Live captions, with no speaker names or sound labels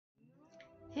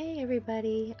Hey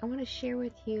everybody, I want to share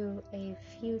with you a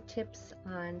few tips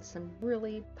on some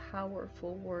really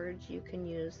powerful words you can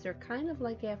use. They're kind of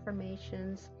like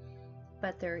affirmations,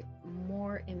 but they're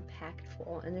more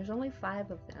impactful, and there's only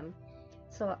 5 of them.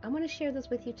 So I'm going to share this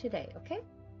with you today, okay?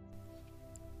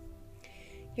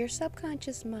 Your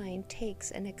subconscious mind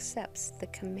takes and accepts the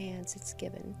commands it's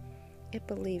given. It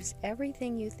believes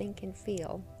everything you think and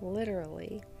feel,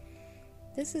 literally.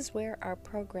 This is where our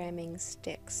programming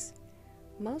sticks.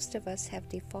 Most of us have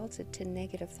defaulted to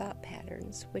negative thought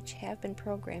patterns, which have been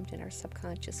programmed in our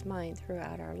subconscious mind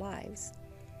throughout our lives.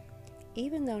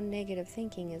 Even though negative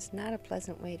thinking is not a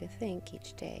pleasant way to think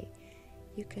each day,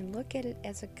 you can look at it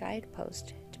as a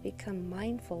guidepost to become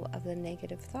mindful of the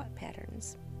negative thought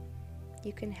patterns.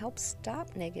 You can help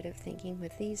stop negative thinking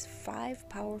with these 5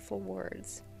 powerful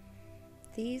words.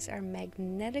 These are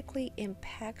magnetically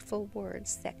impactful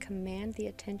words that command the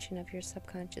attention of your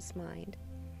subconscious mind.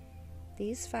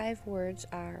 These 5 words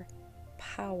are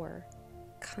power,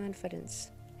 confidence,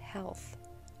 health,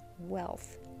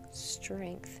 wealth,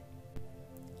 strength.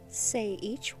 Say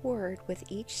each word with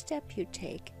each step you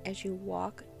take as you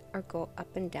walk or go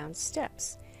up and down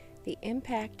steps. The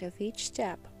impact of each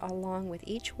step, along with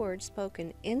each word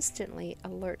spoken, instantly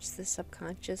alerts the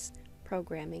subconscious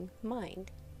programming mind.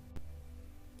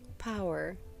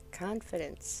 Power,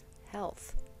 confidence,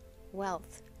 health,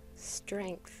 wealth,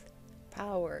 strength,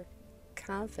 power,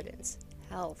 confidence,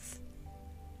 health,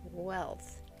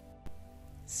 wealth.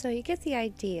 So you get the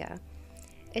idea.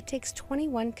 It takes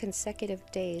 21 consecutive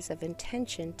days of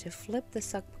intention to flip the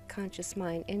subconscious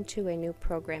mind into a new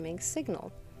programming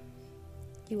signal.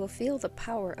 You will feel the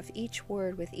power of each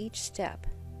word with each step.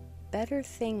 Better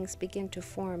things begin to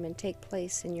form and take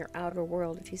place in your outer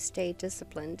world if you stay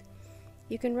disciplined.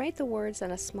 You can write the words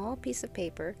on a small piece of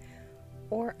paper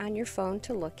or on your phone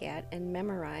to look at and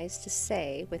memorize to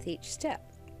say with each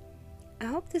step. I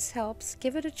hope this helps.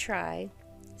 Give it a try.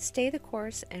 Stay the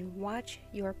course and watch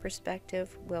your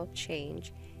perspective will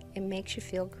change. It makes you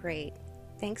feel great.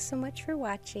 Thanks so much for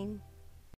watching.